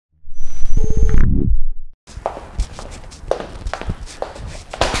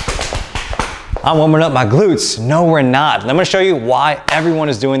I'm warming up my glutes. No, we're not. And I'm gonna show you why everyone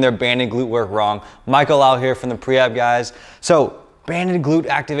is doing their banded glute work wrong. Michael out here from the Prehab guys. So banded glute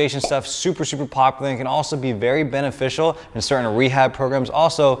activation stuff, super popular and can also be very beneficial in certain rehab programs,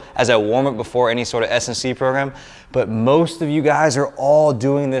 also as a warm-up before any sort of S&C program. But most of you guys are all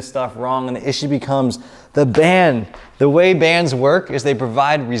doing this stuff wrong, and the issue becomes the band. The way bands work is they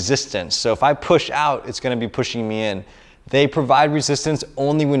provide resistance. So if I push out, it's gonna be pushing me in. They provide resistance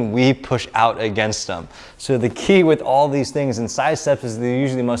only when we push out against them. So the key with all these things, and side steps is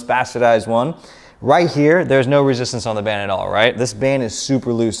usually the most bastardized one. Right here, there's no resistance on the band at all, right? This band is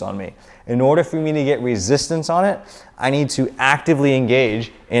super loose on me. In order for me to get resistance on it, I need to actively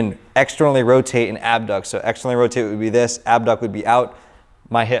engage and externally rotate and abduct. So externally rotate would be this, abduct would be out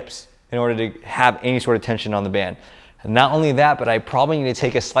my hips in order to have any sort of tension on the band. And not only that, but I probably need to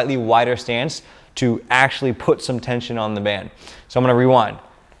take a slightly wider stance to actually put some tension on the band. So I'm gonna rewind.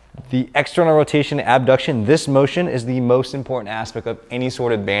 The external rotation and abduction, this motion is the most important aspect of any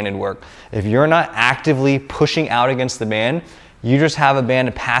sort of banded work. If you're not actively pushing out against the band, you just have a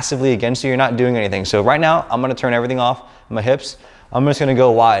band passively against you, you're not doing anything. So right now, I'm gonna turn everything off, my hips, I'm just gonna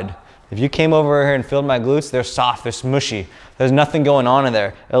go wide. If you came over here and filled my glutes, they're soft, they're smushy. There's nothing going on in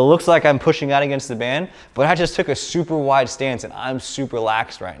there. It looks like I'm pushing out against the band, but I just took a super wide stance and I'm super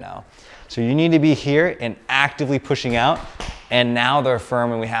laxed right now. So you need to be here and actively pushing out, and now they're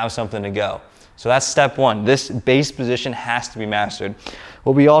firm and we have something to go. So that's step one. This base position has to be mastered.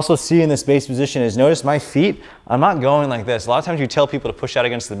 What we also see in this base position is, notice my feet, I'm not going like this. A lot of times you tell people to push out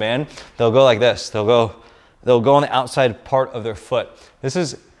against the band, they'll go like this. They'll go on the outside part of their foot. This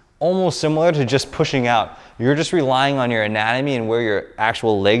is almost similar to just pushing out. You're just relying on your anatomy and where your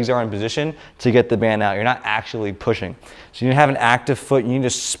actual legs are in position to get the band out. You're not actually pushing. So you need to have an active foot. You need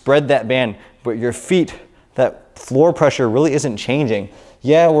to spread that band, but your feet, that floor pressure really isn't changing.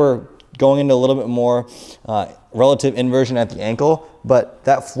 Yeah, we're going into a little bit more relative inversion at the ankle, but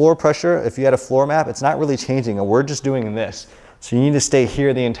that floor pressure, if you had a floor map, it's not really changing, and we're just doing this. So you need to stay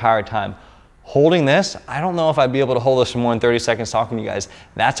here the entire time. Holding this, I don't know if I'd be able to hold this for more than 30 seconds talking to you guys.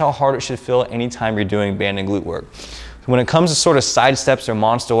 That's how hard it should feel anytime you're doing banded glute work. When it comes to sort of side steps or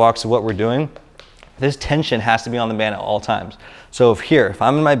monster walks of what we're doing, this tension has to be on the band at all times. So if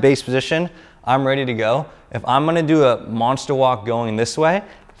I'm in my base position, I'm ready to go. If I'm gonna do a monster walk going this way,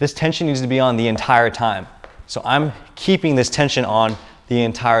 this tension needs to be on the entire time. So I'm keeping this tension on the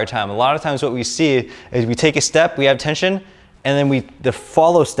entire time. A lot of times what we see is we take a step, we have tension, and then the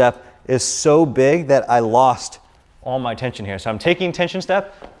follow step is so big that I lost all my tension here. So I'm taking tension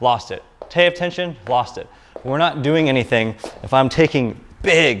step, lost it. Take tension, lost it. We're not doing anything if I'm taking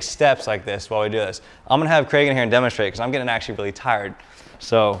big steps like this while we do this. I'm gonna have Craig in here and demonstrate because I'm getting actually really tired.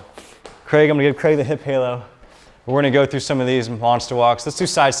 So Craig, I'm gonna give Craig the hip halo. We're gonna go through some of these monster walks. Let's do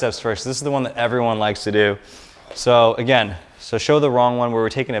side steps first. This is the one that everyone likes to do. So again, show the wrong one where we're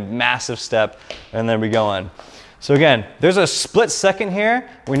taking a massive step and then we go in. So again, there's a split second here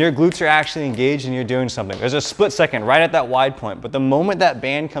when your glutes are actually engaged and you're doing something. There's a split second right at that wide point, but the moment that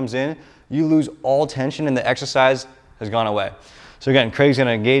band comes in, you lose all tension and the exercise has gone away. So again, Craig's gonna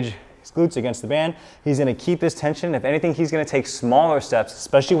engage his glutes against the band. He's gonna keep his tension. If anything, he's gonna take smaller steps,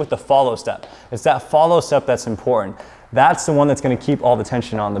 especially with the follow step. It's that follow step that's important. That's the one that's gonna keep all the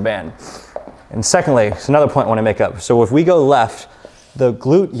tension on the band. And secondly, it's another point I wanna make up. So if we go left, the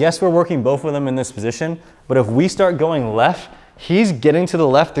glute, yes, we're working both of them in this position, but if we start going left, he's getting to the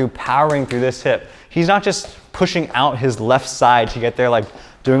left through powering through this hip. He's not just pushing out his left side to get there, like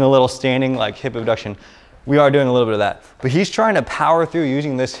doing a little standing like hip abduction. We are doing a little bit of that, but he's trying to power through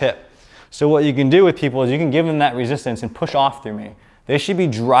using this hip. So what you can do with people is you can give them that resistance and push off through me. They should be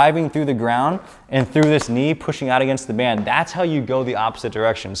driving through the ground and through this knee, pushing out against the band. That's how you go the opposite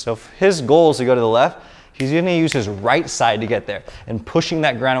direction. So if his goal is to go to the left, he's gonna use his right side to get there and pushing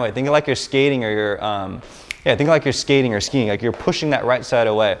that ground away. Think of like you're skating or think like you're skating or skiing, like you're pushing that right side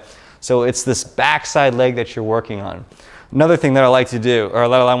away. So it's this backside leg that you're working on. Another thing that I like to do, or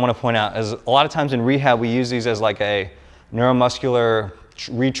that I want to point out, is a lot of times in rehab we use these as like a neuromuscular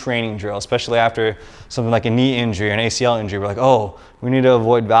retraining drill, especially after something like a knee injury or an ACL injury. We're like, oh, we need to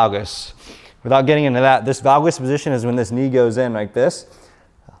avoid valgus. Without getting into that, this valgus position is when this knee goes in like this.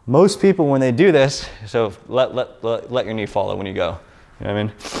 Most people, when they do this, so let your knee follow when you go. You know what I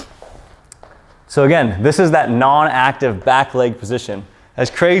mean? So again, this is that non-active back leg position. As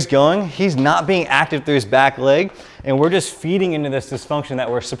Craig's going, he's not being active through his back leg, and we're just feeding into this dysfunction that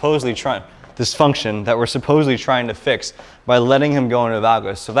we're supposedly trying to fix by letting him go into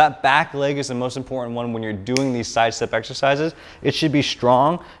valgus. So that back leg is the most important one when you're doing these side step exercises. It should be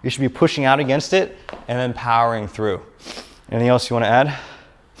strong. You should be pushing out against it and then powering through. Anything else you want to add?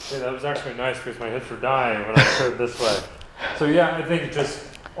 Yeah, that was actually nice because my hips were dying when I showed this way. So yeah, I think just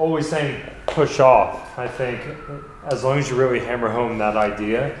always saying push off. I think as long as you really hammer home that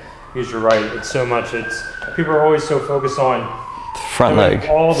idea, because you're right, it's so much, people are always so focused on front leg,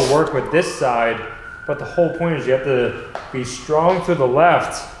 all the work with this side, but the whole point is you have to be strong through the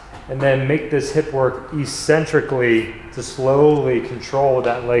left and then make this hip work eccentrically to slowly control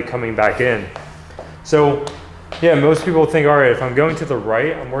that leg coming back in. So yeah, most people think, all right, if I'm going to the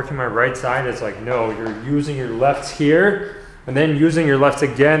right, I'm working my right side. It's like, no, you're using your left here and then using your left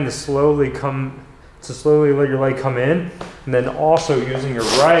again to slowly let your leg come in, and then also using your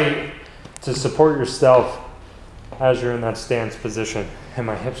right to support yourself as you're in that stance position. And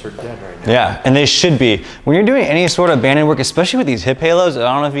my hips are dead right now. Yeah, and they should be. When you're doing any sort of banding work, especially with these hip halos, I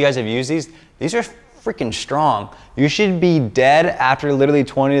don't know if you guys have used these are freaking strong. You should be dead after literally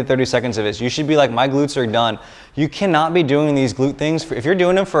 20 to 30 seconds of this. You should be like, my glutes are done. You cannot be doing these glute things. If you're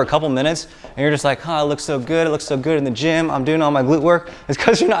doing them for a couple minutes and you're just like, oh, it looks so good in the gym, I'm doing all my glute work, it's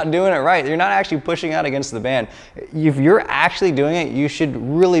because you're not doing it right. You're not actually pushing out against the band. If you're actually doing it, you should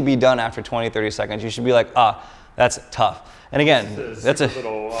really be done after 20, 30 seconds. You should be like, ah, that's tough. And again, that's a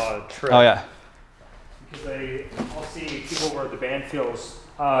little trick. Oh yeah. Because I'll see people where the band feels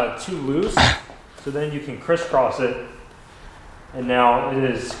too loose, so then you can crisscross it, and now it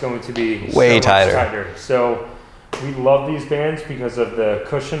is going to be way so tighter. Much tighter. So we love these bands because of the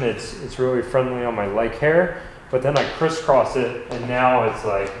cushion. It's really friendly on my leg hair, but then I crisscross it, and now it's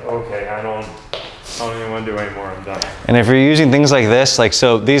like, okay, I don't even want to do anymore, I'm done. And if you're using things like this,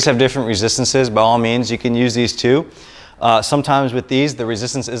 so these have different resistances, by all means, you can use these too. Sometimes with these, the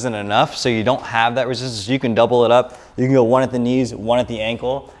resistance isn't enough, so you don't have that resistance. You can double it up. You can go one at the knees, one at the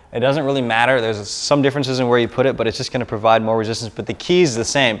ankle. It doesn't really matter. There's some differences in where you put it, but it's just gonna provide more resistance. But the key is the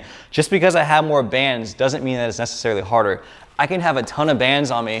same. Just because I have more bands doesn't mean that it's necessarily harder. I can have a ton of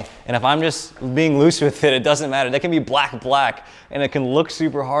bands on me, and if I'm just being loose with it, it doesn't matter. They can be black, and it can look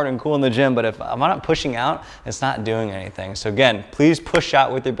super hard and cool in the gym, but if I'm not pushing out, it's not doing anything. So again, please push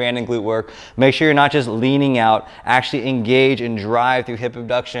out with your band and glute work. Make sure you're not just leaning out, actually engage and drive through hip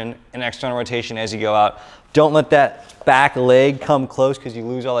abduction and external rotation as you go out. Don't let that back leg come close because you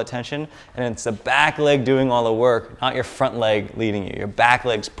lose all the tension, and it's the back leg doing all the work, not your front leg leading you. Your back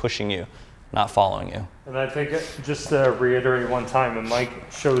leg's pushing you, not following you. And I think, just to reiterate one time, when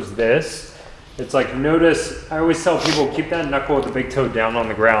Mike shows this, it's like, notice, I always tell people, keep that knuckle with the big toe down on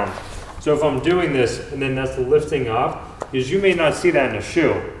the ground. So if I'm doing this, and then that's lifting up, because you may not see that in a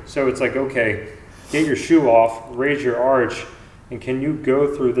shoe. So it's like, okay, get your shoe off, raise your arch, and can you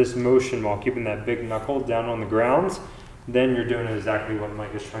go through this motion while keeping that big knuckle down on the ground? Then you're doing exactly what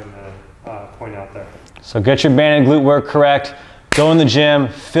Mike is trying to point out there. So get your band and glute work correct. Go in the gym,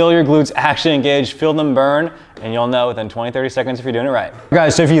 feel your glutes actually engaged, feel them burn, and you'll know within 20, 30 seconds if you're doing it right.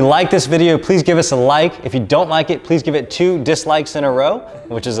 Guys, so if you like this video, please give us a like. If you don't like it, please give it 2 dislikes in a row,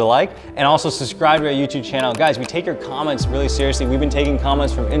 which is a like, and also subscribe to our YouTube channel. Guys, we take your comments really seriously. We've been taking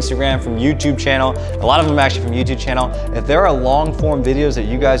comments from Instagram, from YouTube channel, a lot of them actually from YouTube channel. If there are long form videos that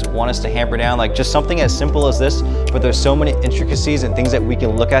you guys want us to hammer down, like just something as simple as this, but there's so many intricacies and things that we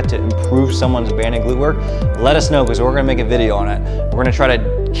can look at to improve someone's band and glute work, let us know, because we're gonna make a video on it. We're gonna try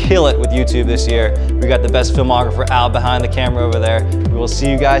to kill it with YouTube this year. We got the best filmographer, Al, behind the camera over there. We will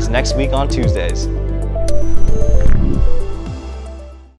see you guys next week on Tuesdays.